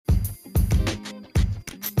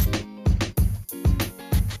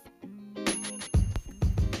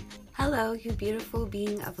Hello, you beautiful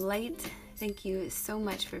being of light. Thank you so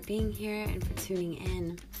much for being here and for tuning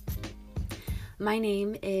in. My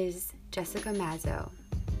name is Jessica Mazzo.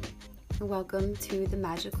 Welcome to the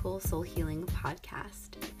Magical Soul Healing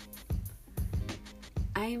Podcast.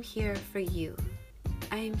 I am here for you.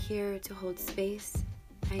 I am here to hold space.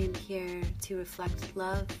 I am here to reflect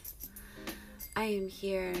love. I am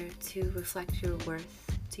here to reflect your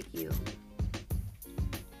worth to you.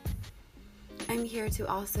 I'm here to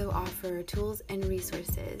also offer tools and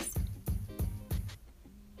resources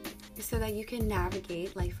so that you can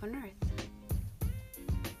navigate life on Earth.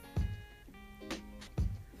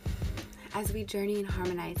 As we journey and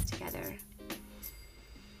harmonize together,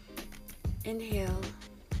 inhale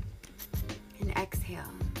and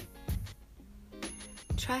exhale.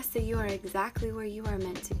 Trust that you are exactly where you are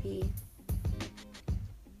meant to be.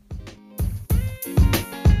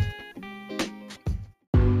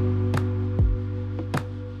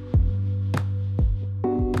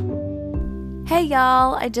 Hey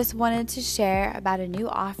y'all, I just wanted to share about a new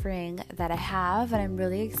offering that I have and I'm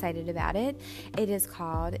really excited about it. It is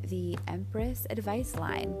called the Empress Advice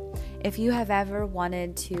Line. If you have ever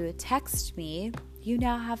wanted to text me, you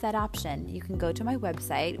now have that option. You can go to my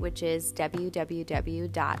website, which is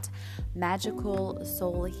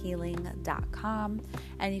www.magicalsoulhealing.com,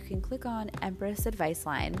 and you can click on Empress Advice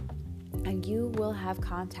Line and you will have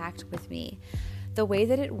contact with me. The way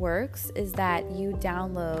that it works is that you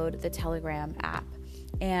download the Telegram app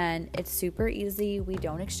and it's super easy. We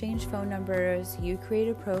don't exchange phone numbers. You create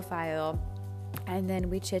a profile and then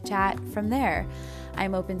we chit chat from there.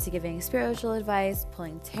 I'm open to giving spiritual advice,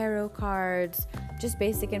 pulling tarot cards, just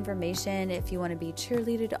basic information. If you want to be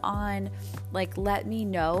cheerleaded on, let me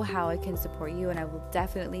know how I can support you and I will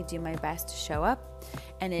definitely do my best to show up.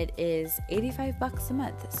 And it is $85 a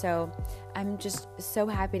month. So I'm just so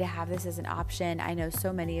happy to have this as an option. I know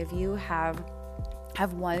so many of you have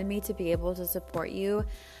wanted me to be able to support you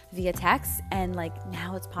via text, and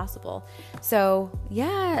now it's possible. So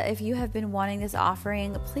yeah, if you have been wanting this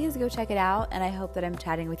offering, please go check it out, and I hope that I'm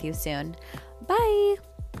chatting with you soon. Bye.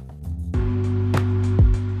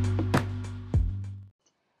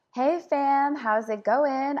 Hey fam, how's it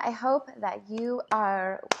going? I hope that you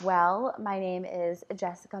are well. My name is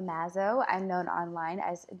Jessica Mazzo. I'm known online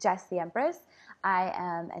as Jess the Empress. I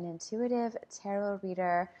am an intuitive tarot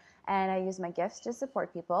reader and I use my gifts to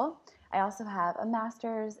support people. I also have a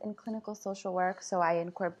master's in clinical social work, so I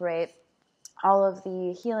incorporate all of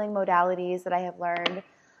the healing modalities that I have learned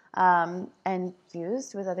and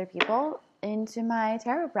used with other people into my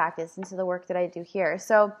tarot practice, into the work that I do here.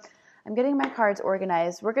 So I'm getting my cards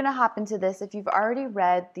organized. We're going to hop into this. If you've already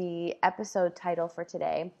read the episode title for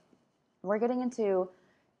today, we're getting into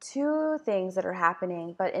two things that are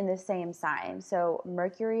happening, but in the same sign. So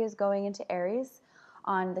Mercury is going into Aries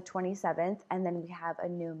on the 27th, and then we have a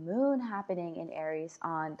new moon happening in Aries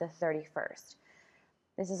on the 31st.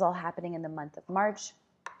 This is all happening in the month of March.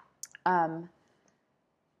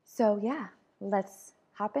 So yeah, let's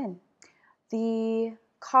hop in. The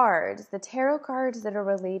tarot cards that are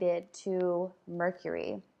related to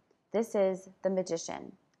Mercury, this is the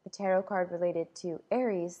Magician. The tarot card related to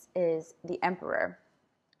Aries is the Emperor.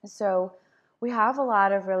 So we have a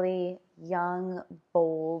lot of really young,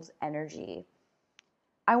 bold energy.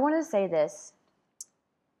 I want to say this.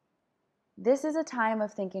 This is a time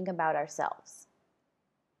of thinking about ourselves.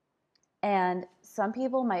 And some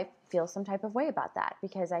people might feel some type of way about that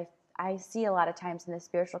because I see a lot of times in the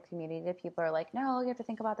spiritual community that people are like, no, you have to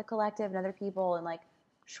think about the collective and other people, and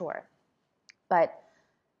sure. But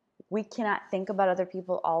we cannot think about other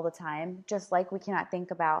people all the time, just like we cannot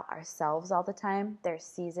think about ourselves all the time. There's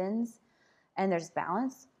seasons and there's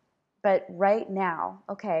balance. But right now,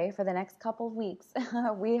 okay, for the next couple of weeks,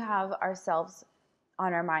 we have ourselves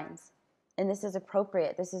on our minds. And this is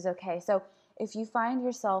appropriate. This is okay. So if you find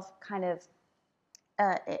yourself kind of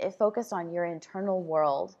focused on your internal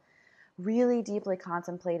world, really deeply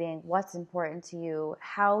contemplating what's important to you,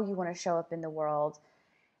 how you want to show up in the world,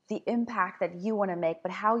 the impact that you want to make,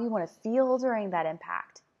 but how you want to feel during that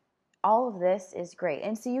impact, all of this is great.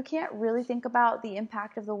 And so you can't really think about the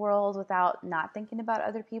impact of the world without not thinking about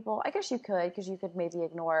other people. I guess you could, because you could maybe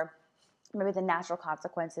ignore maybe the natural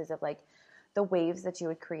consequences of the waves that you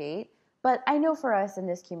would create. But I know for us in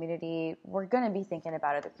this community, we're going to be thinking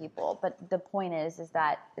about other people. But the point is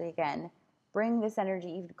that, again, bring this energy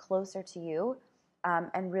even closer to you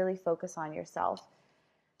and really focus on yourself.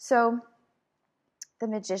 So the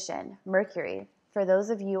Magician, Mercury. For those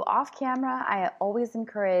of you off camera, I always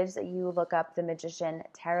encourage that you look up the Magician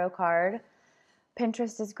tarot card.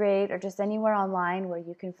 Pinterest is great, or just anywhere online where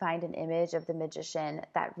you can find an image of the Magician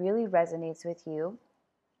that really resonates with you.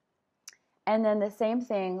 And then the same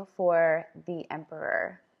thing for the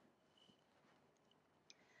Emperor.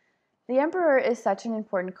 The Emperor is such an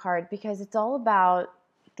important card because it's all about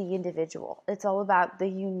the individual. It's all about the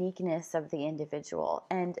uniqueness of the individual.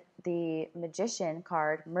 And the Magician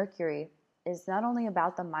card, Mercury, is not only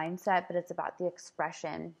about the mindset, but it's about the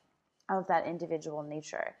expression of that individual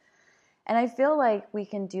nature. And I feel like we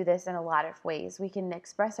can do this in a lot of ways. We can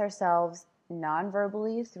express ourselves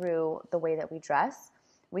non-verbally through the way that we dress.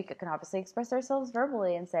 We can obviously express ourselves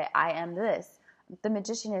verbally and say, I am this. The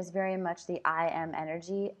Magician is very much the I am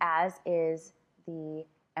energy, as is the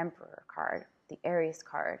Emperor card, the Aries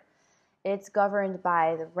card. It's governed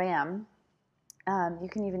by the ram. You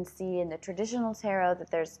can even see in the traditional tarot that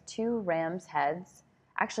there's 2 ram's heads.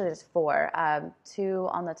 Actually, there's 4. 2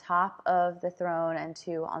 on the top of the throne and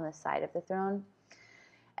 2 on the side of the throne.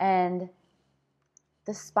 And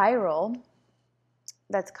the spiral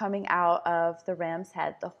that's coming out of the ram's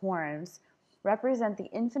head, the horns, represent the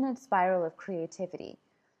infinite spiral of creativity.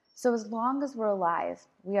 So as long as we're alive,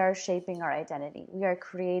 we are shaping our identity. We are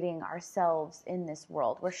creating ourselves in this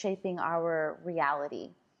world. We're shaping our reality.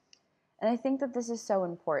 And I think that this is so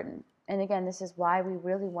important. And again, this is why we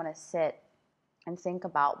really want to sit and think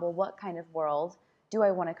about, well, what kind of world do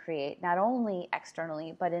I want to create? Not only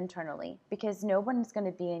externally, but internally. Because no one is going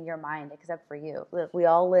to be in your mind except for you. Look, we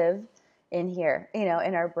all live in here, in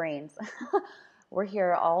our brains. We're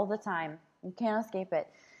here all the time. You can't escape it.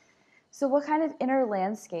 So what kind of inner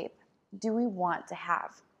landscape do we want to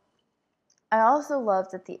have? I also love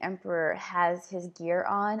that the Emperor has his gear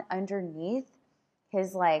on underneath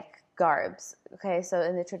his garbs. Okay, so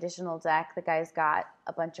in the traditional deck, the guy's got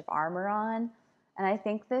a bunch of armor on. And I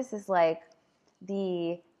think this is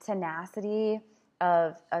the tenacity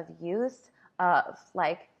of youth, of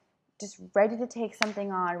just ready to take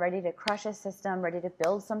something on, ready to crush a system, ready to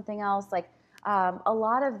build something else. A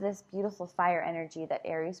lot of this beautiful fire energy that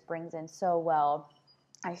Aries brings in so well,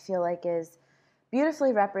 I feel like is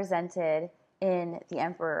beautifully represented in the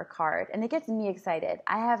Emperor card. And it gets me excited.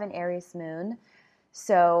 I have an Aries moon,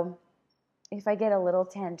 so if I get a little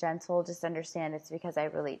tangential, just understand it's because I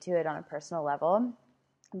relate to it on a personal level.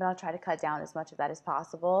 But I'll try to cut down as much of that as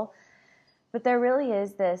possible. But there really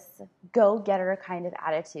is this go-getter kind of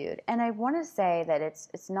attitude. And I want to say that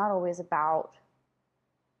it's not always about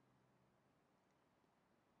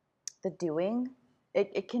the doing.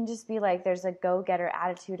 It can just be there's a go-getter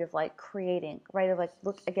attitude of creating, right? Of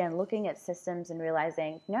looking at systems and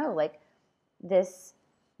realizing, no, this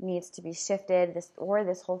needs to be shifted, this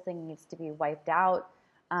whole thing needs to be wiped out.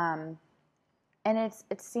 And it's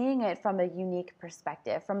seeing it from a unique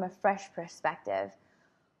perspective, from a fresh perspective.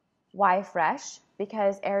 Why fresh?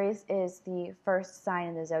 Because Aries is the first sign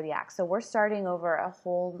in the zodiac. So we're starting over a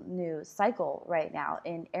whole new cycle right now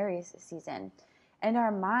in Aries season. And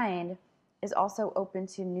our mind is also open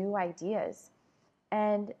to new ideas.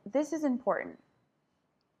 And this is important.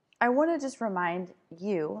 I want to just remind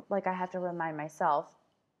you, like I have to remind myself,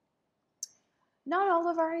 not all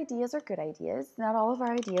of our ideas are good ideas. Not all of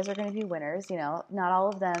our ideas are going to be winners. Not all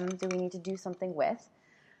of them do we need to do something with.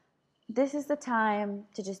 This is the time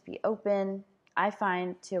to just be open. I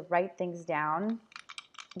find to write things down.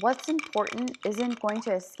 What's important isn't going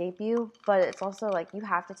to escape you, but it's also you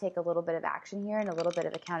have to take a little bit of action here and a little bit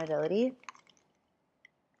of accountability.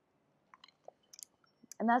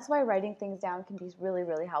 And that's why writing things down can be really,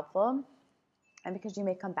 really helpful. And because you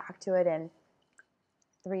may come back to it in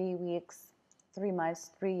 3 weeks, 3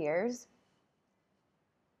 months, 3 years,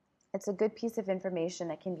 it's a good piece of information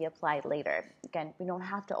that can be applied later. Again, we don't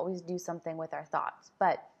have to always do something with our thoughts,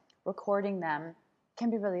 but recording them can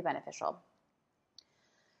be really beneficial.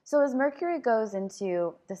 So as Mercury goes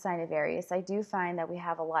into the sign of Aries, I do find that we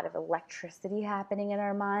have a lot of electricity happening in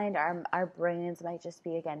our mind. Our brains might just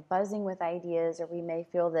be, again, buzzing with ideas, or we may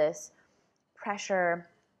feel this pressure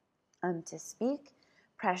to speak,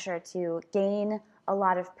 pressure to gain a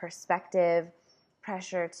lot of perspective,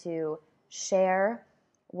 pressure to share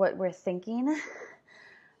what we're thinking.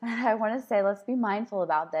 And I want to say, let's be mindful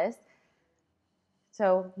about this.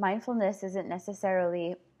 So mindfulness isn't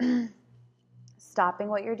necessarily stopping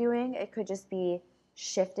what you're doing. It could just be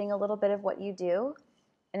shifting a little bit of what you do.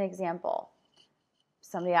 An example,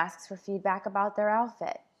 somebody asks for feedback about their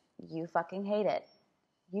outfit. You fucking hate it.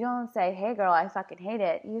 You don't say, hey girl, I fucking hate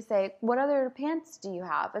it. You say, what other pants do you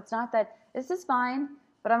have? It's not that this is fine,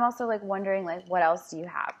 but I'm also wondering what else do you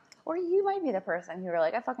have? Or you might be the person who are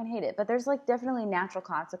I fucking hate it. But there's definitely natural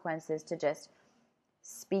consequences to just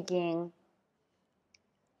speaking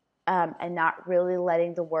and not really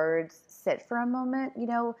letting the words sit for a moment.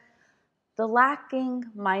 The lacking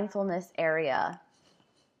mindfulness area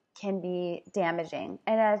can be damaging.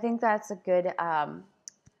 And I think that's a good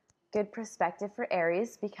good perspective for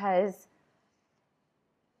Aries, because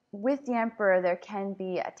with the Emperor, there can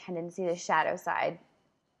be a tendency, the shadow side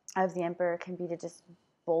of the Emperor can be to just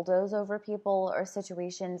bulldoze over people or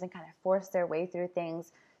situations and kind of force their way through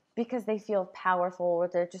things because they feel powerful, or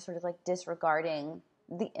they're just sort of like disregarding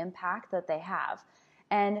the impact that they have.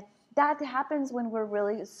 And that happens when we're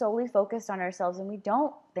really solely focused on ourselves and we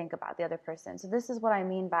don't think about the other person. So this is what I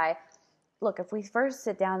mean by, look, if we first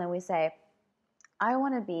sit down and we say, I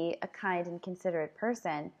want to be a kind and considerate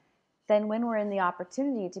person, then when we're in the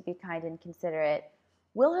opportunity to be kind and considerate,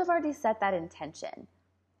 we'll have already set that intention.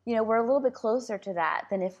 You know, we're a little bit closer to that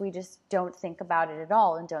than if we just don't think about it at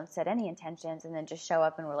all and don't set any intentions and then just show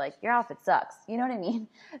up and we're like, your outfit sucks. You know what I mean?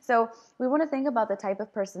 So we want to think about the type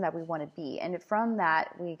of person that we want to be. And from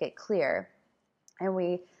that, we get clear and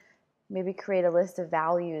we maybe create a list of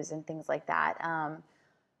values and things like that.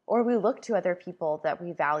 Or we look to other people that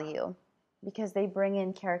we value because they bring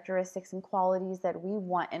in characteristics and qualities that we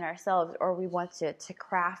want in ourselves, or we want to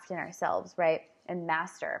craft in ourselves, right? And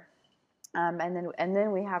master. And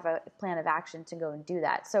then we have a plan of action to go and do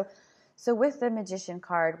that. So with the Magician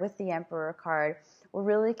card, with the Emperor card, we're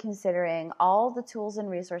really considering all the tools and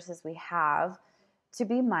resources we have to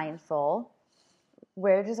be mindful.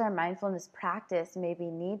 Where does our mindfulness practice maybe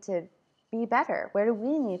need to be better? Where do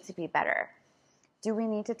we need to be better? Do we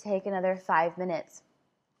need to take another 5 minutes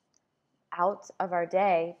out of our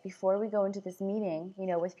day before we go into this meeting, you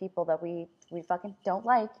know, with people that we fucking don't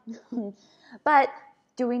like? But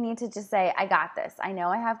do we need to just say, I got this. I know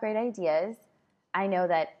I have great ideas. I know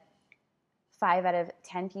that 5 out of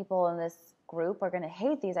 10 people in this group are going to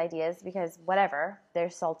hate these ideas because whatever, they're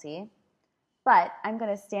salty. But I'm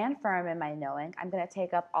going to stand firm in my knowing. I'm going to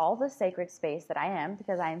take up all the sacred space that I am,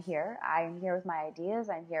 because I'm here. I'm here with my ideas.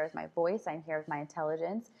 I'm here with my voice. I'm here with my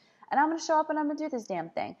intelligence. And I'm going to show up and I'm going to do this damn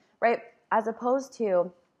thing, right? As opposed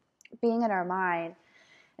to being in our mind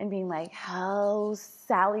and being like, oh,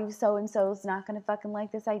 Sally so-and-so is not going to fucking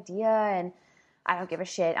like this idea, and I don't give a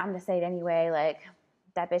shit. I'm going to say it anyway. Like,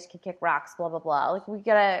 that bitch can kick rocks, blah, blah, blah. Like,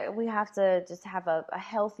 we have to just have a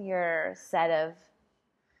healthier set of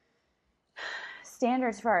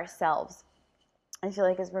standards for ourselves, I feel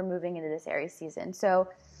like, as we're moving into this Aries season. So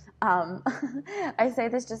I say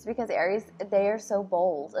this just because Aries, they are so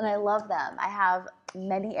bold, and I love them. I have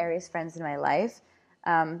many Aries friends in my life,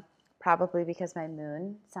 probably because my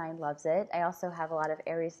moon sign loves it. I also have a lot of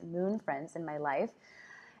Aries moon friends in my life.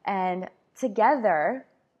 And together,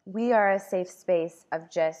 we are a safe space of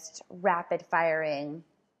just rapid firing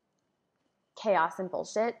chaos and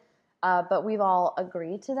bullshit. But we've all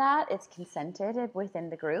agreed to that. It's consented within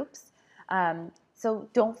the groups. So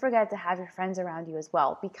don't forget to have your friends around you as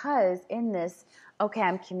well. Because in this, okay,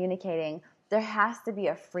 I'm communicating, there has to be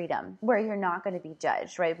a freedom where you're not going to be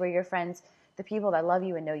judged, right? Where your friends, the people that love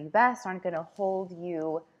you and know you best, aren't going to hold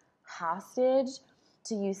you hostage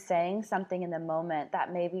to you saying something in the moment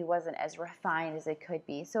that maybe wasn't as refined as it could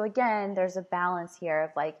be. So again, there's a balance here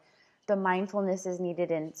of like, the mindfulness is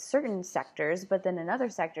needed in certain sectors, but then in other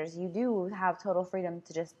sectors, you do have total freedom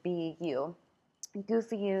to just be you.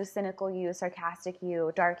 Goofy you, cynical you, sarcastic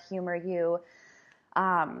you, dark humor you,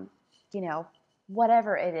 you know,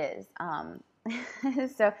 whatever it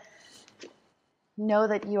is. So know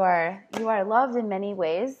that you are loved in many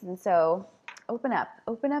ways, and so open up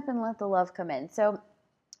and let the love come in. So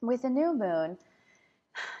with the new moon,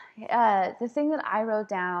 the thing that I wrote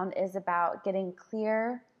down is about getting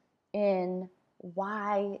clear in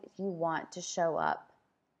why you want to show up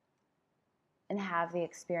and have the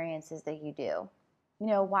experiences that you do. You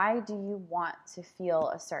know, why do you want to feel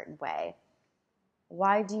a certain way?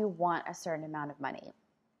 Why do you want a certain amount of money?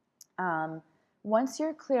 Once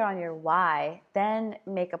you're clear on your why, then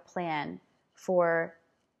make a plan for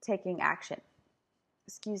taking action.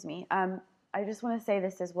 Excuse me. I just want to say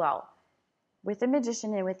this as well. With the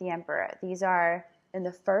Magician and with the Emperor, these are in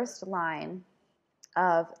the first line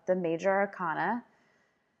of the major arcana.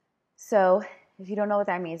 So if you don't know what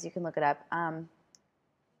that means, you can look it up.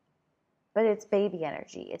 But it's baby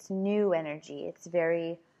energy. It's new energy. It's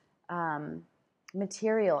very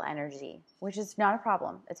material energy, which is not a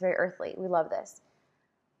problem. It's very earthly. We love this.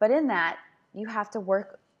 But in that, you have to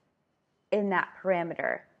work in that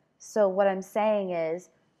parameter. So what I'm saying is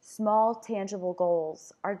small, tangible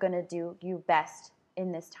goals are going to do you best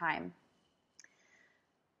in this time.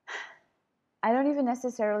 I don't even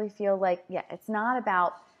necessarily feel like, it's not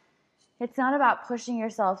about pushing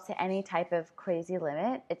yourself to any type of crazy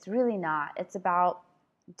limit. It's really not. It's about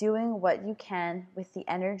doing what you can with the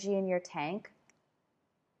energy in your tank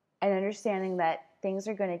and understanding that things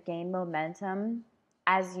are going to gain momentum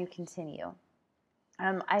as you continue.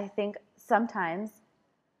 I think sometimes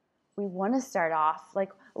we want to start off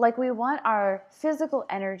like we want our physical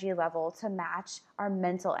energy level to match our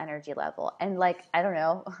mental energy level. And like, I don't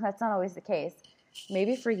know, that's not always the case.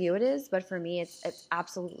 Maybe for you it is, but for me it's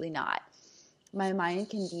absolutely not. My mind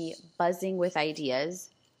can be buzzing with ideas,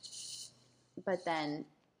 but then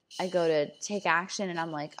I go to take action and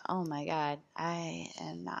I'm like, oh my God, I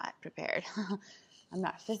am not prepared. I'm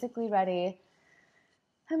not physically ready.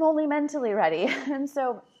 I'm only mentally ready. And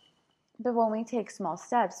so, but when we take small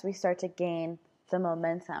steps, we start to gain the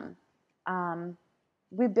momentum.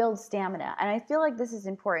 We build stamina. And I feel like this is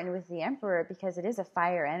important with the Emperor because it is a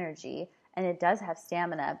fire energy and it does have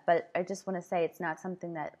stamina. But I just want to say it's not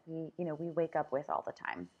something that we wake up with all the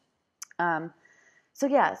time. So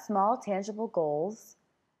yeah, small tangible goals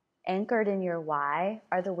anchored in your why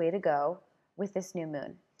are the way to go with this new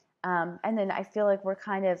moon. And then I feel like we're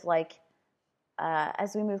kind of like,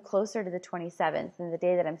 as we move closer to the 27th, and the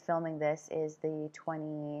day that I'm filming this is the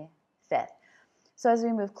 25th. So as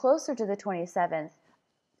we move closer to the 27th,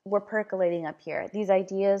 we're percolating up here. These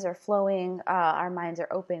ideas are flowing. Our minds are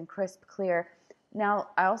open, crisp, clear. Now,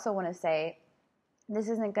 I also want to say this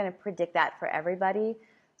isn't going to predict that for everybody.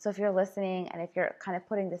 So if you're listening and if you're kind of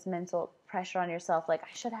putting this mental pressure on yourself, like,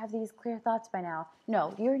 I should have these clear thoughts by now.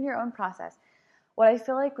 No, you're in your own process. What I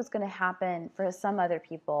feel like was going to happen for some other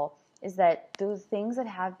people is that those things that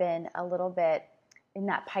have been a little bit in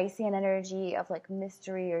that Piscean energy of like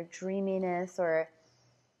mystery or dreaminess or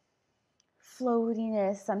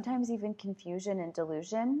floatiness, sometimes even confusion and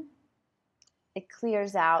delusion, it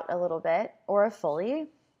clears out a little bit or fully.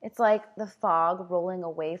 It's like the fog rolling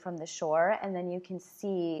away from the shore, and then you can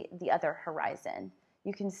see the other horizon.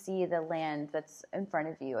 You can see the land that's in front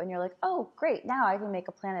of you, and you're like, oh, great, now I can make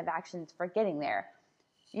a plan of actions for getting there.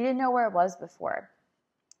 You didn't know where it was before.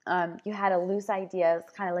 You had a loose idea,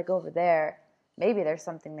 it's kind of like over there. Maybe there's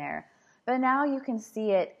something there. But now you can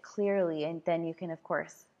see it clearly, and then you can, of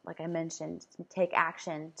course, like I mentioned, take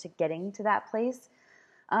action to getting to that place.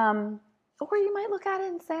 Or you might look at it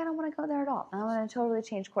and say, I don't want to go there at all. I want to totally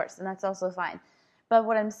change course, and that's also fine. But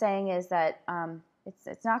what I'm saying is that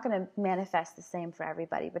it's not going to manifest the same for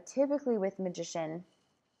everybody. But typically with Magician,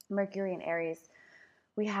 Mercury and Aries,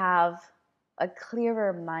 we have a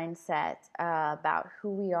clearer mindset about who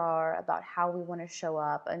we are, about how we want to show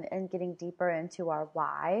up, and getting deeper into our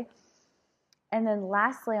why. And then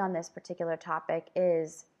lastly on this particular topic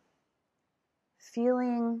is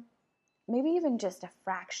feeling maybe even just a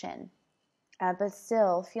fraction, but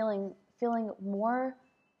still feeling more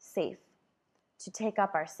safe to take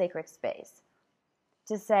up our sacred space.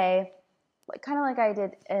 To say, kind of like I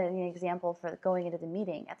did in the example for going into the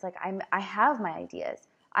meeting, it's like I have my ideas,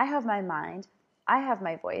 I have my mind, I have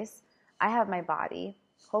my voice, I have my body.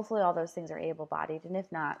 Hopefully all those things are able-bodied, and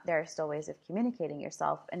if not, there are still ways of communicating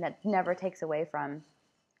yourself, and that never takes away from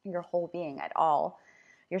your whole being at all,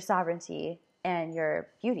 your sovereignty and your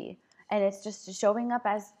beauty. And it's just showing up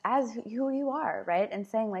as who you are, right? And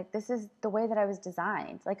saying, like, this is the way that I was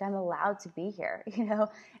designed. Like, I'm allowed to be here, you know?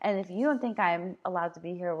 And if you don't think I'm allowed to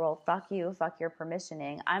be here, well, fuck you, fuck your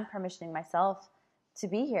permissioning. I'm permissioning myself to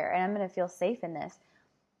be here, and I'm going to feel safe in this.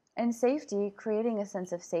 And safety, creating a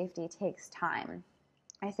sense of safety takes time.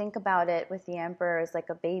 I think about it with the Emperor as like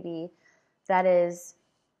a baby that is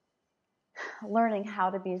learning how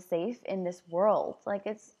to be safe in this world. Like,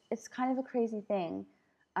 it's kind of a crazy thing.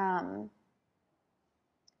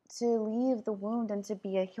 To leave the womb and to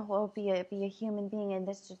be a human being in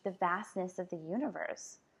this, just the vastness of the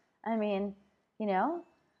universe. I mean, you know,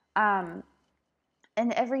 and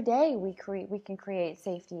every day we can create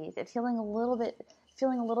safety, feeling a little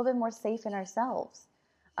bit more safe in ourselves,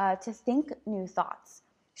 to think new thoughts.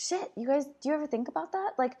 Shit, you guys, do you ever think about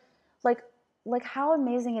that? Like how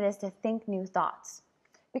amazing it is to think new thoughts,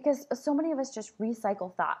 because so many of us just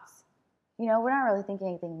recycle thoughts. You know, we're not really thinking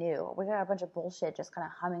anything new. We got a bunch of bullshit just kind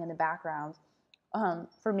of humming in the background.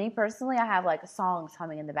 For me personally, I have like songs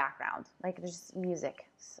humming in the background, like there's just music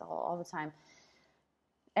all the time.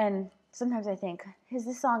 And sometimes I think, is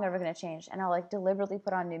this song ever going to change? And I'll like deliberately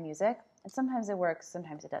put on new music. And sometimes it works,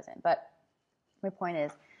 sometimes it doesn't. But my point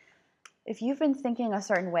is, if you've been thinking a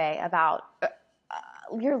certain way about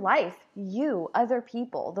your life, you, other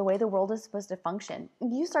people, the way the world is supposed to function,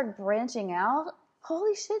 you start branching out,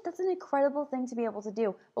 holy shit, that's an incredible thing to be able to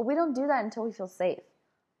do. But we don't do that until we feel safe.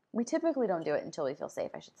 We typically don't do it until we feel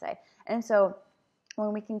safe, I should say. And so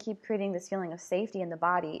when we can keep creating this feeling of safety in the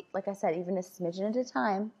body, like I said, even a smidgen at a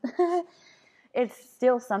time, it's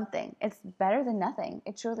still something. It's better than nothing.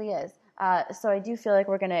 It truly is. So I do feel like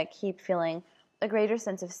we're going to keep feeling a greater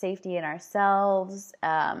sense of safety in ourselves,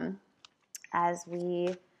 as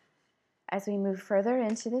we move further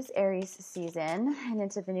into this Aries season and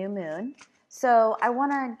into the new moon. So I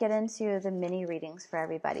want to get into the mini readings for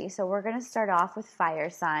everybody. So we're going to start off with fire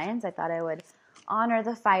signs. I thought I would honor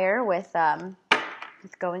the fire with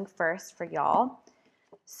going first for y'all.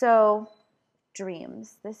 So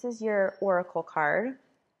dreams. This is your oracle card.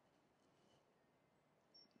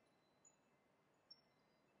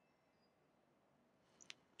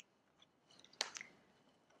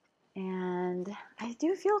 And I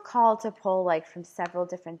do feel called to pull like from several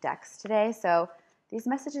different decks today. So these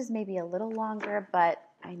messages may be a little longer, but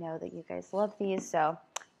I know that you guys love these, so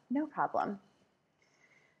no problem.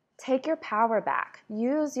 Take your power back.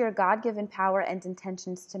 Use your God-given power and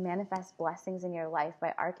intentions to manifest blessings in your life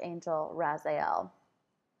by Archangel Raziel.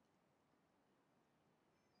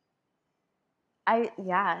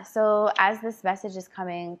 So as this message is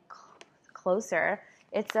coming closer,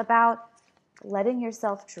 it's about letting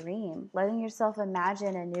yourself dream, letting yourself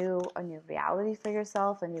imagine a new reality for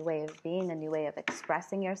yourself, a new way of being, a new way of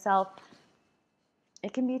expressing yourself.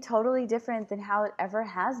 It can be totally different than how it ever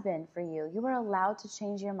has been for you. You are allowed to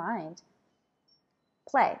change your mind.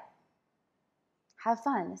 Play. Have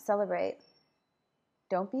fun. Celebrate.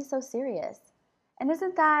 Don't be so serious. And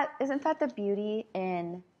isn't that the beauty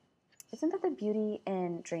in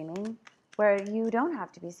dreaming? Where you don't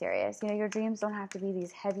have to be serious. You know, your dreams don't have to be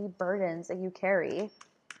these heavy burdens that you carry.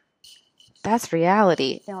 That's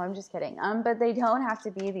reality. No, I'm just kidding. But they don't have to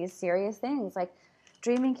be these serious things. Like,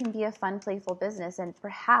 dreaming can be a fun, playful business, and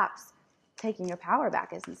perhaps taking your power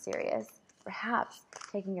back isn't serious. Perhaps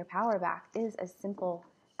taking your power back is as simple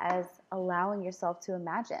as allowing yourself to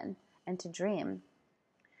imagine and to dream.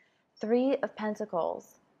 3 of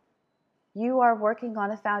Pentacles. You are working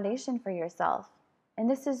on a foundation for yourself, and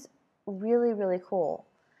this is really, really cool.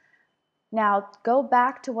 Now, go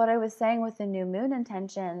back to what I was saying with the new moon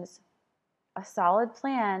intentions. A solid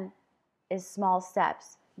plan is small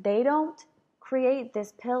steps. They don't create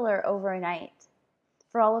this pillar overnight.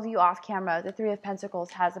 For all of you off camera, the 3 of Pentacles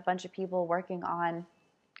has a bunch of people working on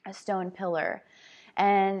a stone pillar,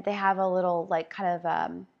 and they have a little like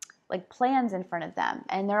plans in front of them,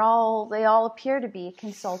 and they all appear to be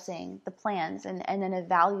consulting the plans and then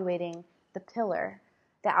evaluating the pillar,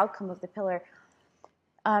 the outcome of the pillar.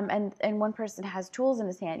 And one person has tools in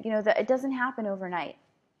his hand. You know, it doesn't happen overnight.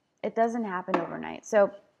 It doesn't happen overnight.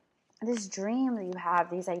 So this dream that you have,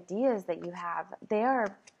 these ideas that you have, they're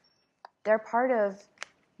part of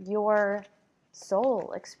your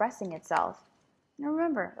soul expressing itself. Now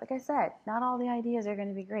remember, like I said, not all the ideas are going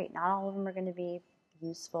to be great. Not all of them are going to be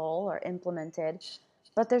useful or implemented,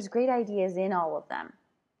 but there's great ideas in all of them.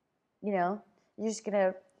 You know, you're just going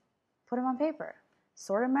to put them on paper,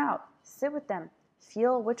 sort them out, sit with them,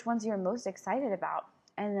 feel which ones you're most excited about,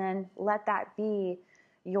 and then let that be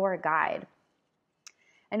your guide.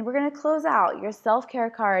 And we're going to close out. Your self-care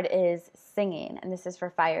card is singing, and this is for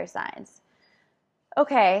fire signs.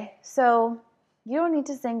 Okay, so you don't need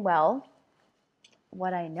to sing well.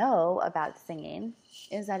 What I know about singing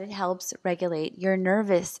is that it helps regulate your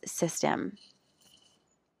nervous system.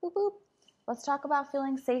 Boop, boop. Let's talk about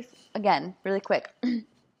feeling safe again, really quick.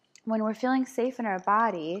 When we're feeling safe in our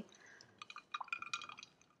body,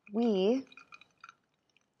 we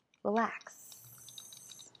relax.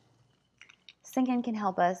 Singing can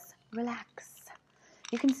help us relax.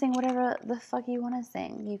 You can sing whatever the fuck you want to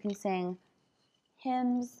sing. You can sing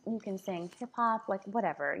hymns, you can sing hip-hop, like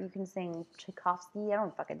whatever. You can sing Tchaikovsky, I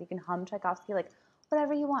don't fucking, you can hum Tchaikovsky, like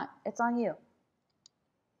whatever you want. It's on you.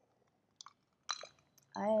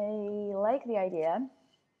 I like the idea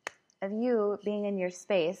of you being in your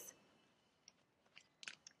space,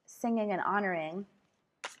 singing and honoring.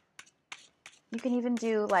 You can even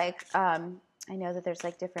do like, I know that there's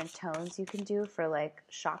like different tones you can do for like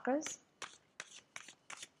chakras.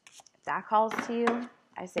 If that calls to you,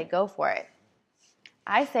 I say go for it.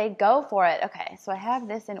 I say go for it. Okay, so I have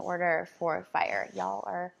this in order for fire. Y'all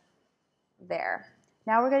are there.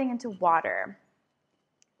 Now we're getting into water.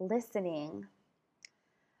 Listening.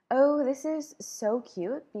 Oh, this is so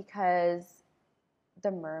cute because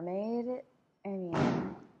the mermaid, I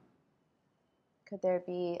mean, could there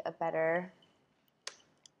be a better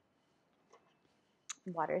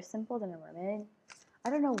water symbol than a mermaid? I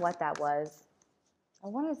don't know what that was. I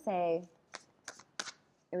want to say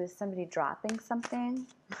it was somebody dropping something,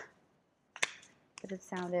 but it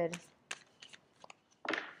sounded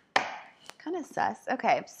kind of sus.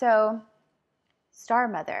 Okay, so Star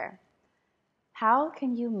Mother. How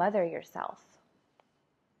can you mother yourself?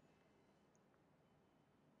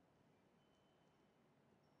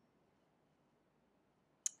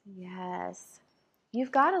 Yes.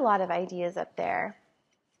 You've got a lot of ideas up there.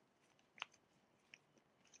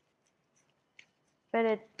 But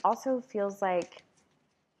it also feels like,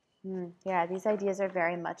 yeah, these ideas are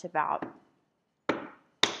very much about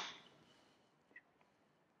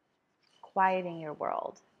quieting your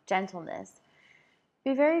world, gentleness.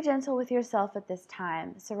 Be very gentle with yourself at this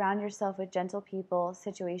time. Surround yourself with gentle people,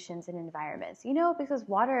 situations, and environments. Because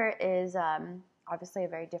water is obviously a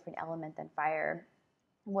very different element than fire.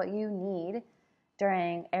 What you need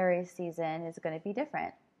during Aries season is going to be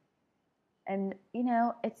different. And,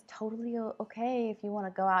 it's totally okay if you want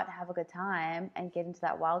to go out and have a good time and get into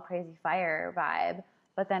that wild, crazy fire vibe,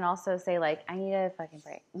 but then also say, like, I need a fucking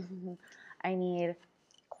break. I need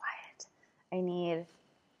quiet. I need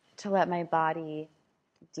to let my body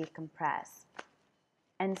decompress.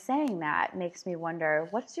 And saying that makes me wonder,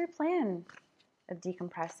 what's your plan of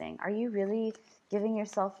decompressing? Are you really giving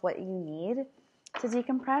yourself what you need to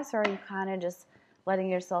decompress, or are you kind of just letting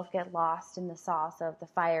yourself get lost in the sauce of the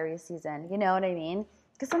fiery season? You know what I mean?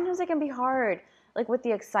 Because sometimes it can be hard. Like with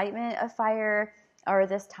the excitement of fire or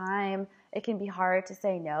this time, it can be hard to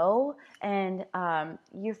say no. And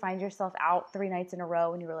you find yourself out 3 nights in a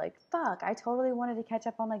row and you were like, fuck, I totally wanted to catch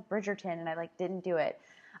up on like Bridgerton and I didn't do it.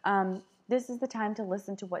 This is the time to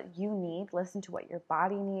listen to what you need, listen to what your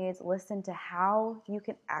body needs, listen to how you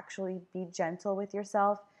can actually be gentle with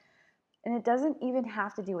yourself. And it doesn't even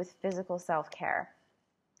have to do with physical self-care.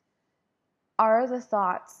 Are the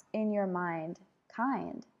thoughts in your mind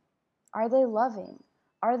kind? Are they loving?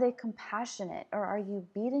 Are they compassionate? Or are you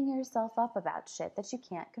beating yourself up about shit that you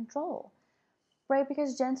can't control? Right?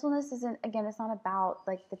 Because gentleness isn't, again, it's not about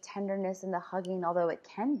like the tenderness and the hugging, although it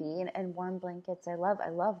can be, and warm blankets. I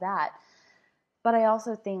love that. But I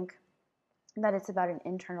also think that it's about an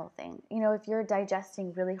internal thing. If you're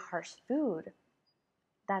digesting really harsh food,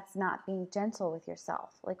 that's not being gentle with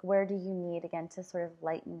yourself. Like, where do you need, again, to sort of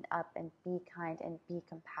lighten up and be kind and be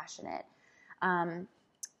compassionate?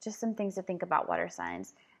 Just some things to think about, water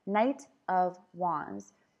signs. Knight of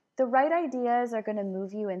Wands. The right ideas are going to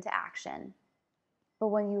move you into action. But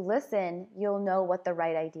when you listen, you'll know what the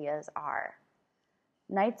right ideas are.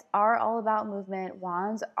 Knights are all about movement.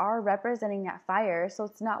 Wands are representing that fire. So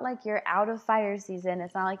it's not like you're out of fire season.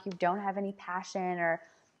 It's not like you don't have any passion or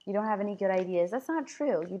you don't have any good ideas. That's not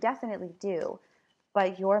true. You definitely do.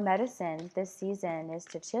 But your medicine this season is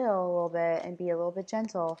to chill a little bit and be a little bit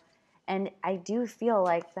gentle. And I do feel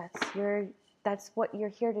like that's what you're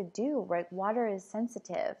here to do, right? Water is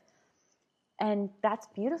sensitive. And that's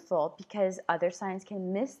beautiful because other signs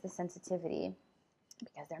can miss the sensitivity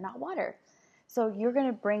because they're not water. So you're going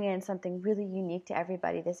to bring in something really unique to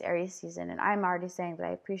everybody this Aries season. And I'm already saying that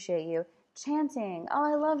I appreciate you. Chanting. Oh,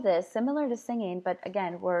 I love this. Similar to singing, but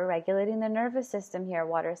again, we're regulating the nervous system here,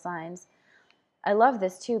 water signs. I love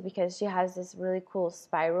this too because she has this really cool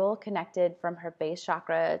spiral connected from her base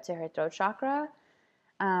chakra to her throat chakra.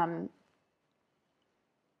 And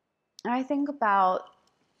I think about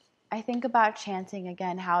chanting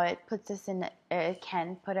again, how it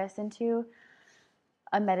can put us into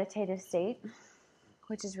a meditative state,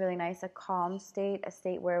 which is really nice, a calm state, a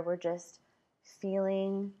state where we're just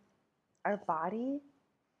feeling our body.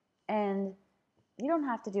 And you don't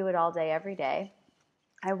have to do it all day, every day.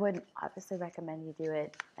 I would obviously recommend you do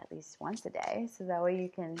it at least once a day, so that way you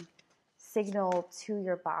can signal to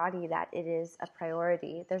your body that it is a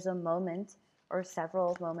priority. There's a moment or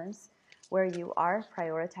several moments where you are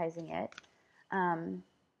prioritizing it. And,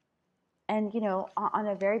 on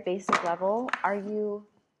a very basic level, are you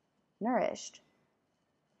nourished?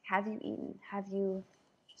 Have you eaten? Have you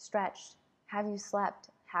stretched? Have you slept?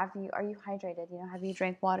 Are you hydrated? Have you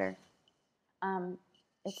drank water?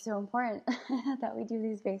 It's so important that we do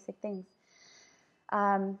these basic things.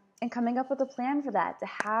 And coming up with a plan for that, to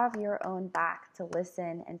have your own back, to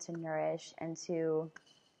listen and to nourish and to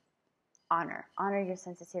honor. Honor your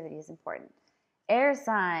sensitivity is important. Air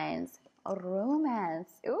signs, romance.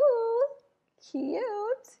 Ooh, cute.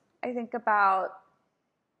 I think about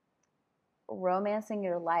romancing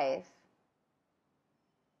your life.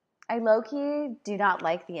 I low-key do not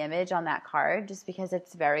like the image on that card just because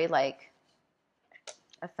it's very like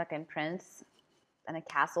a fucking prince and a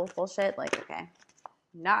castle full shit. Like, okay,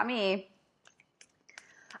 not me.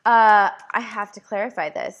 I have to clarify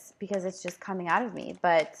this because it's just coming out of me,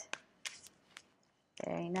 but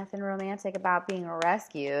there ain't nothing romantic about being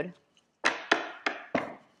rescued.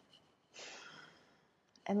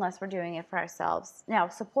 Unless we're doing it for ourselves. Now,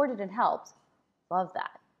 supported and helped. Love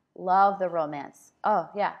that. Love the romance. Oh,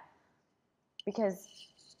 yeah. Because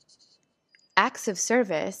acts of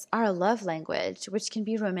service are a love language, which can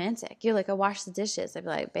be romantic. You're like, I wash the dishes. I'd be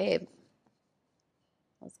like, babe,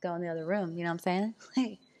 let's go in the other room. You know what I'm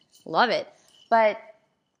saying? Love it. But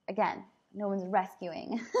again, No one's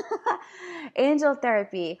rescuing. Angel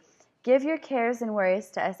therapy. Give your cares and worries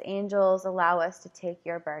to us angels. Allow us to take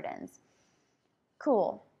your burdens.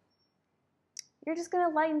 Cool. You're just going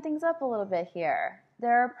to lighten things up a little bit here.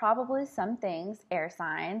 There are probably some things, air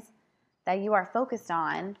signs, that you are focused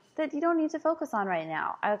on that you don't need to focus on right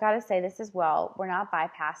now. I've got to say this as well. We're not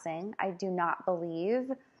bypassing. I do not believe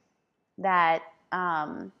that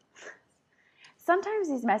sometimes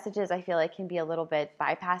these messages I feel like can be a little bit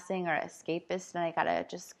bypassing or escapist, and I got to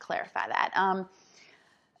just clarify that.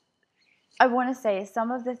 I want to say some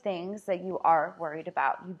of the things that you are worried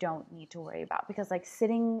about, you don't need to worry about, because like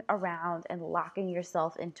sitting around and locking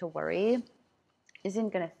yourself into worry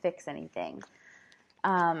isn't going to fix anything.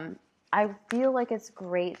 I feel like it's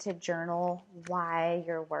great to journal why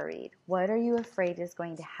you're worried. What are you afraid is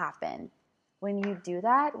going to happen? When you do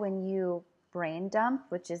that, when you brain dump,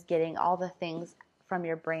 which is getting all the things from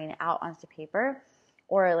your brain out onto paper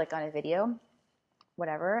or like on a video,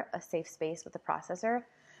 whatever, a safe space with a processor.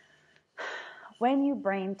 When you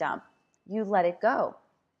brain dump, you let it go.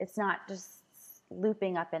 It's not just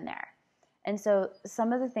looping up in there. And so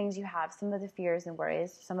some of the things you have, some of the fears and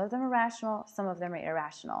worries, some of them are rational, some of them are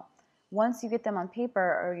irrational. Once you get them on paper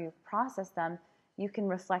or you process them, you can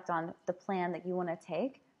reflect on the plan that you want to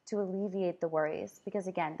take to alleviate the worries. Because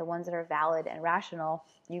again, the ones that are valid and rational,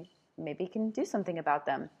 you maybe can do something about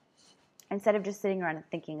them instead of just sitting around and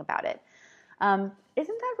thinking about it. Isn't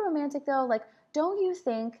that romantic though? Like, don't you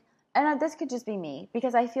think, and this could just be me,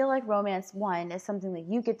 because I feel like romance, one, is something that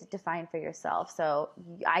you get to define for yourself. So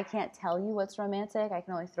I can't tell you what's romantic. I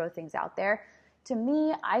can only throw things out there. To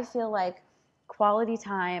me, I feel like quality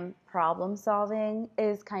time problem solving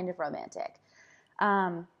is kind of romantic.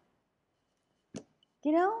 You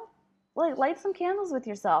know, like light some candles with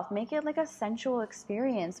yourself. Make it like a sensual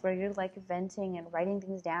experience where you're like venting and writing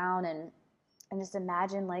things down and just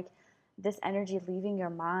imagine like this energy leaving your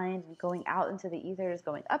mind and going out into the ethers,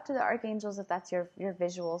 going up to the archangels if that's your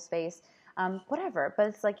visual space, whatever. But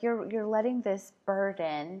it's like you're letting this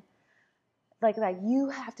burden, like you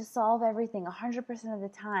have to solve everything 100% of the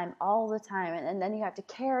time, all the time, and then you have to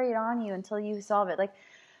carry it on you until you solve it. Like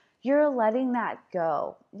you're letting that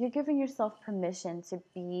go. You're giving yourself permission to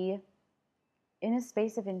be in a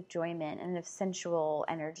space of enjoyment and of sensual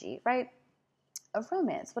energy, right? Of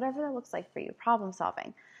romance, whatever that looks like for you, problem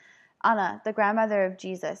solving. Anna, the grandmother of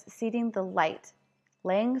Jesus, seeding the light,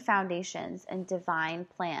 laying foundations and divine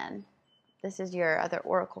plan. This is your other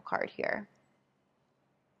oracle card here.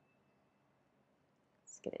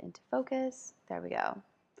 Let's get it into focus. There we go.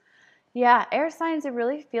 Yeah, air signs, it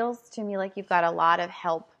really feels to me like you've got a lot of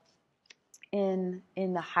help in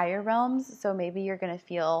the higher realms. So maybe you're going to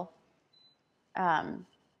feel,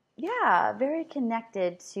 very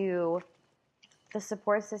connected to the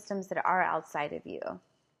support systems that are outside of you.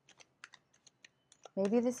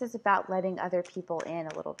 Maybe this is about letting other people in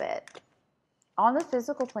a little bit. On the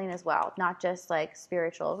physical plane as well, not just like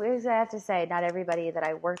spiritual. Because I have to say, not everybody that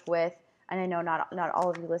I work with, and I know not all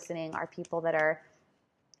of you listening are people that are,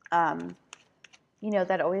 that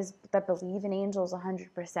believe in angels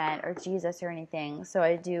 100% or Jesus or anything. So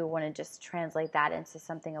I do want to just translate that into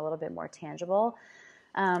something a little bit more tangible.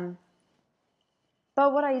 But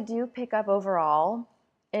what I do pick up overall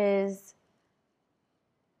is,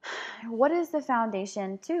 what is the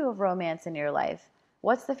foundation, too, of romance in your life?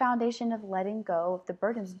 What's the foundation of letting go of the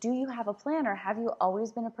burdens? Do you have a plan, or have you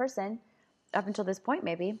always been a person, up until this point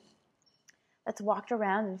maybe, that's walked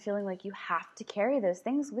around and feeling like you have to carry those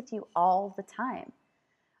things with you all the time?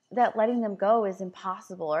 That letting them go is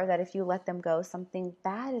impossible, or that if you let them go, something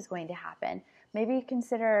bad is going to happen. Maybe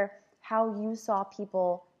consider how you saw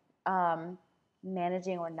people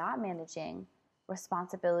managing or not managing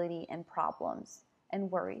responsibility and problems and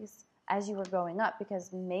worries as you were growing up,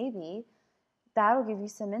 because maybe that'll give you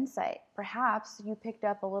some insight. Perhaps you picked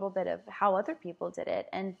up a little bit of how other people did it,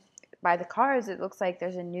 and by the cards, it looks like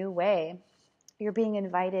there's a new way. You're being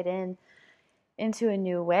invited into a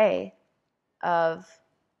new way of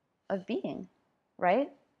being,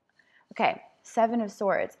 right? Okay, Seven of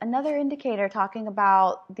Swords, another indicator talking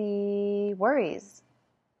about the worries.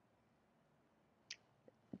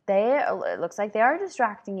 It looks like they are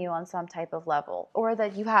distracting you on some type of level, or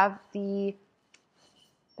that you have the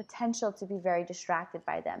potential to be very distracted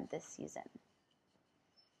by them this season.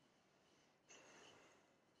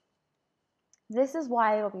 This is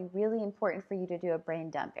why it'll be really important for you to do a brain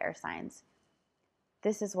dump, air signs.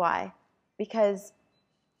 This is why. Because,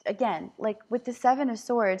 again, like with the Seven of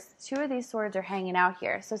Swords, two of these swords are hanging out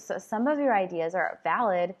here. So some of your ideas are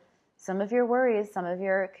valid. Some of your worries, some of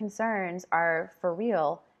your concerns are for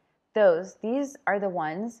real. These are the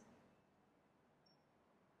ones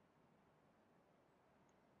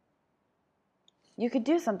you could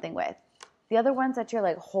do something with. The other ones that you're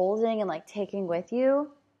like holding and like taking with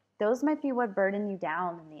you, those might be what burden you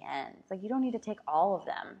down in the end. It's like you don't need to take all of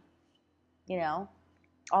them, you know,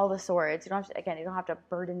 all the swords. You don't have to, again, you don't have to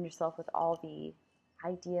burden yourself with all the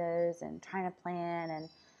ideas and trying to plan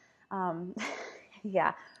and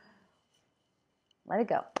yeah, let it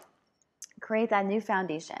go. Create that new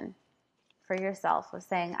foundation for yourself with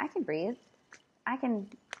saying, I can breathe. I'll be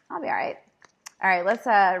all right. All right, let's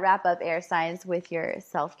wrap up air signs with your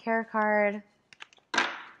self-care card.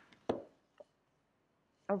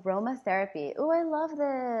 Aromatherapy. Ooh, I love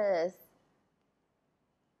this.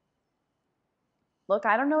 Look,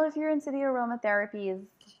 I don't know if you're into the aromatherapies.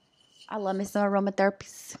 I love me some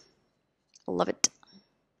aromatherapies. I love it.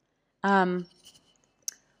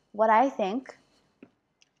 What I think,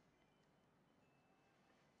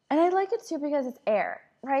 and I like it too because it's air,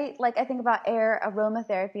 right? Like I think about air,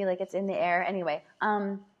 aromatherapy, like it's in the air. Anyway,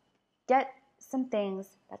 get some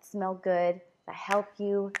things that smell good, that help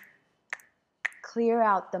you clear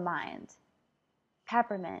out the mind.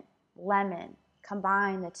 Peppermint, lemon,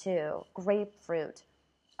 combine the two. Grapefruit,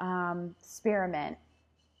 spearmint,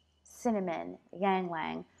 cinnamon, ylang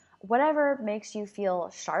ylang. Whatever makes you feel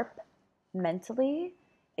sharp mentally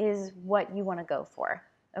is what you want to go for,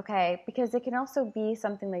 okay? Because it can also be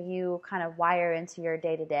something that you kind of wire into your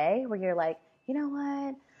day-to-day where you're like, you know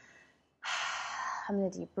what? I'm going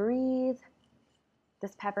to deep breathe.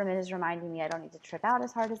 This peppermint is reminding me I don't need to trip out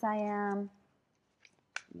as hard as I am.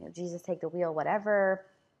 You know, Jesus, take the wheel, whatever.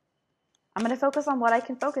 I'm going to focus on what I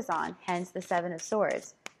can focus on, hence the Seven of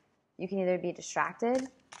Swords. You can either be distracted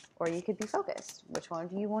or you could be focused. Which one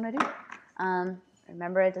do you want to do?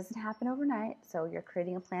 Remember, it doesn't happen overnight, so you're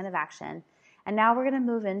creating a plan of action. And now we're going to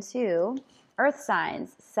move into earth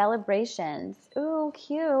signs, celebrations. Ooh,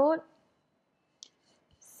 cute.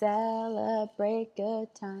 Celebrate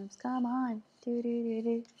good times. Come on. Do, do,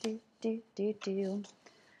 do, do, do, do, do.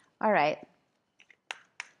 All right.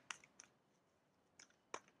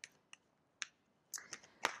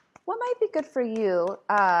 What might be good for you,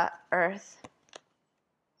 Earth?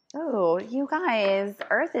 Oh, you guys,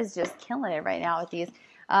 Earth is just killing it right now with these.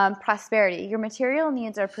 Prosperity. Your material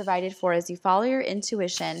needs are provided for as you follow your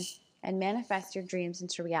intuition and manifest your dreams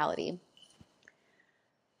into reality.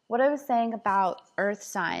 What I was saying about Earth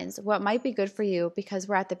signs, what might be good for you because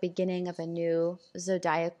we're at the beginning of a new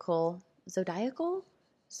zodiac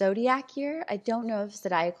year. I don't know if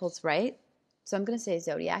zodiacal's right, so I'm going to say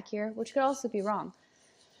zodiac year, which could also be wrong.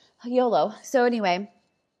 YOLO. So anyway,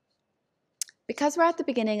 because we're at the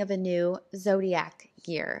beginning of a new zodiac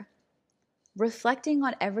year, reflecting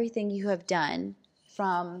on everything you have done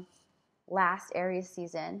from last Aries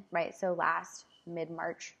season, right? So last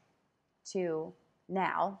mid-March to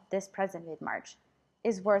now, this present mid-March,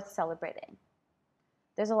 is worth celebrating.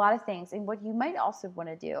 There's a lot of things. And what you might also want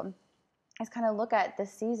to do is kind of look at the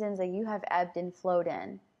seasons that you have ebbed and flowed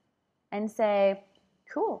in and say,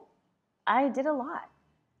 cool, I did a lot.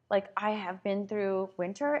 Like I have been through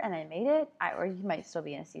winter and I made it, or you might still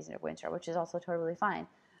be in a season of winter, which is also totally fine.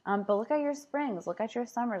 But look at your springs, look at your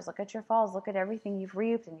summers, look at your falls, look at everything you've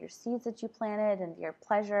reaped and your seeds that you planted and your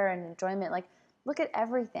pleasure and enjoyment. Like look at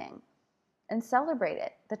everything and celebrate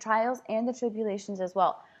it, the trials and the tribulations as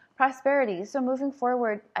well. Prosperity. So moving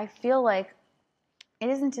forward, I feel like it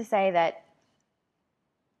isn't to say that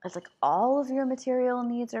it's like all of your material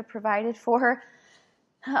needs are provided for.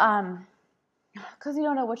 Because you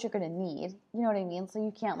don't know what you're going to need. You know what I mean? So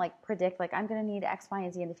you can't like predict like I'm going to need X, Y,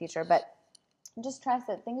 and Z in the future. But just trust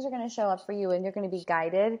that things are going to show up for you and you're going to be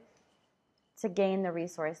guided to gain the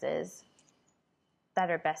resources that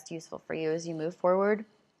are best useful for you as you move forward.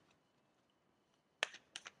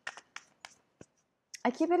 I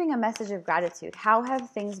keep getting a message of gratitude. How have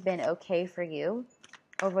things been okay for you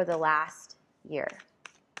over the last year?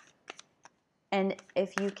 And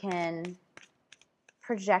if you can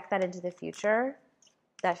project that into the future,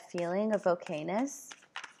 that feeling of okayness,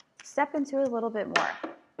 step into it a little bit more.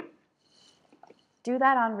 Do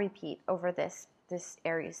that on repeat over this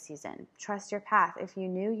Aries season. Trust your path. If you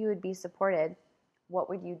knew you would be supported, what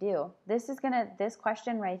would you do? This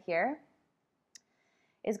question right here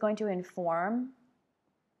is going to inform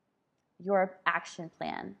your action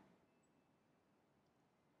plan.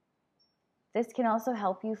 This can also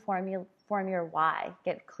help you form your why,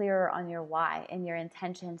 get clearer on your why and your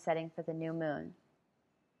intention setting for the new moon.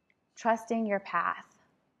 Trusting your path.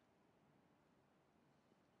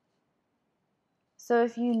 So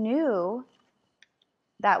if you knew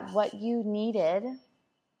that what you needed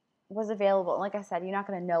was available, like I said, you're not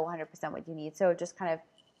going to know 100% what you need, so just kind of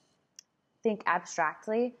think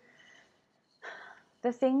abstractly.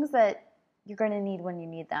 The things that you're going to need when you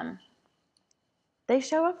need them. they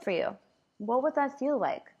show up for you. What would that feel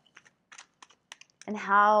like? And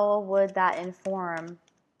how would that inform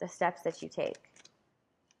the steps that you take?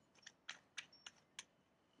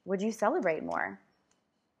 Would you celebrate more?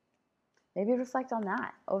 Maybe reflect on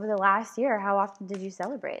that. Over the last year, how often did you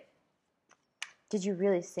celebrate? Did you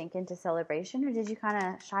really sink into celebration, or did you kind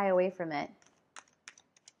of shy away from it?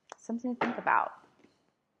 Something to think about.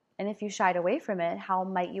 And if you shied away from it, how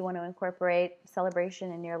might you want to incorporate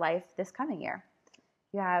celebration in your life this coming year?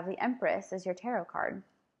 You have the Empress as your tarot card.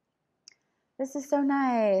 This is so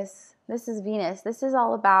nice. This is Venus. This is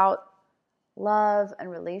all about love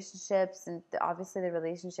and relationships, and obviously the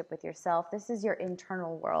relationship with yourself. This is your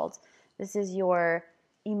internal world. This is your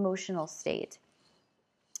emotional state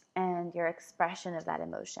and your expression of that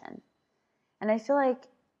emotion. And I feel like,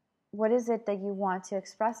 what is it that you want to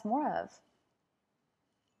express more of?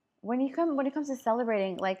 When it comes to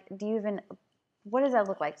celebrating, like, what does that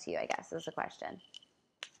look like to you, I guess, is the question.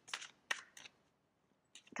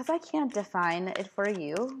 Because I can't define it for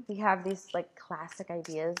you. We have these like classic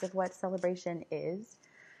ideas of what celebration is.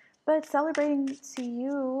 But celebrating to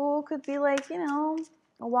you could be like,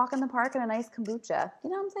 a walk in the park and a nice kombucha. You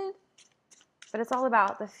know what I'm saying? But it's all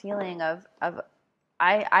about the feeling of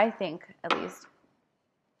I think, at least,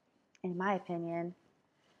 in my opinion,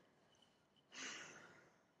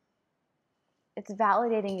 it's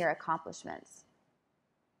validating your accomplishments,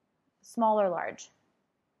 small or large.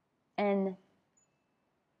 And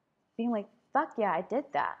being like, fuck yeah, I did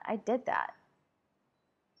that.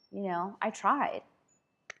 I tried.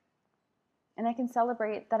 And I can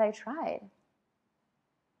celebrate that I tried.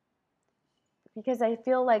 Because I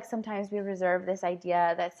feel like sometimes we reserve this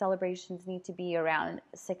idea that celebrations need to be around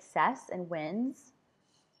success and wins.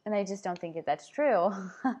 And I just don't think that's true.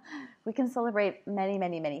 We can celebrate many,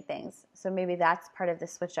 many, many things. So maybe that's part of the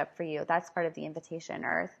switch up for you. That's part of the invitation,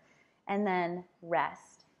 Earth. And then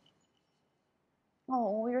rest.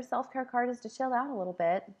 Oh, your self-care card is to chill out a little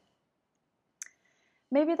bit.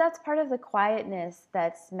 Maybe that's part of the quietness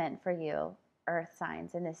that's meant for you, Earth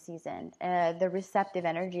signs, in this season. The receptive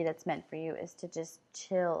energy that's meant for you is to just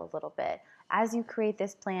chill a little bit. As you create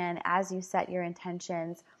this plan, as you set your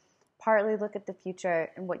intentions, partly look at the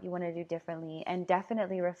future and what you want to do differently, and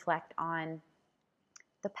definitely reflect on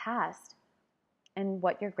the past and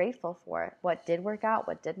what you're grateful for. What did work out,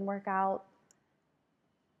 what didn't work out.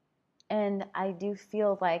 And I do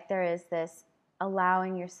feel like there is this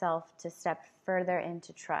allowing yourself to step further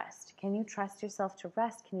into trust. Can you trust yourself to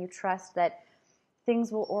rest? Can you trust that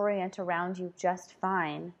things will orient around you just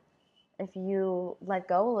fine if you let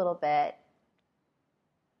go a little bit,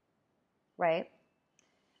 right?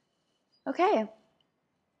 Okay.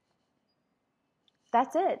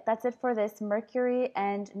 That's it. That's it for this Mercury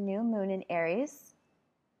and new moon in Aries.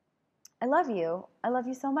 I love you. I love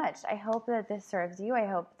you so much. I hope that this serves you. I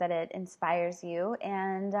hope that it inspires you.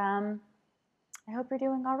 And I hope you're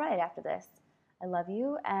doing all right after this. I love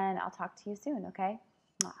you, and I'll talk to you soon, okay?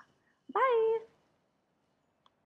 Bye.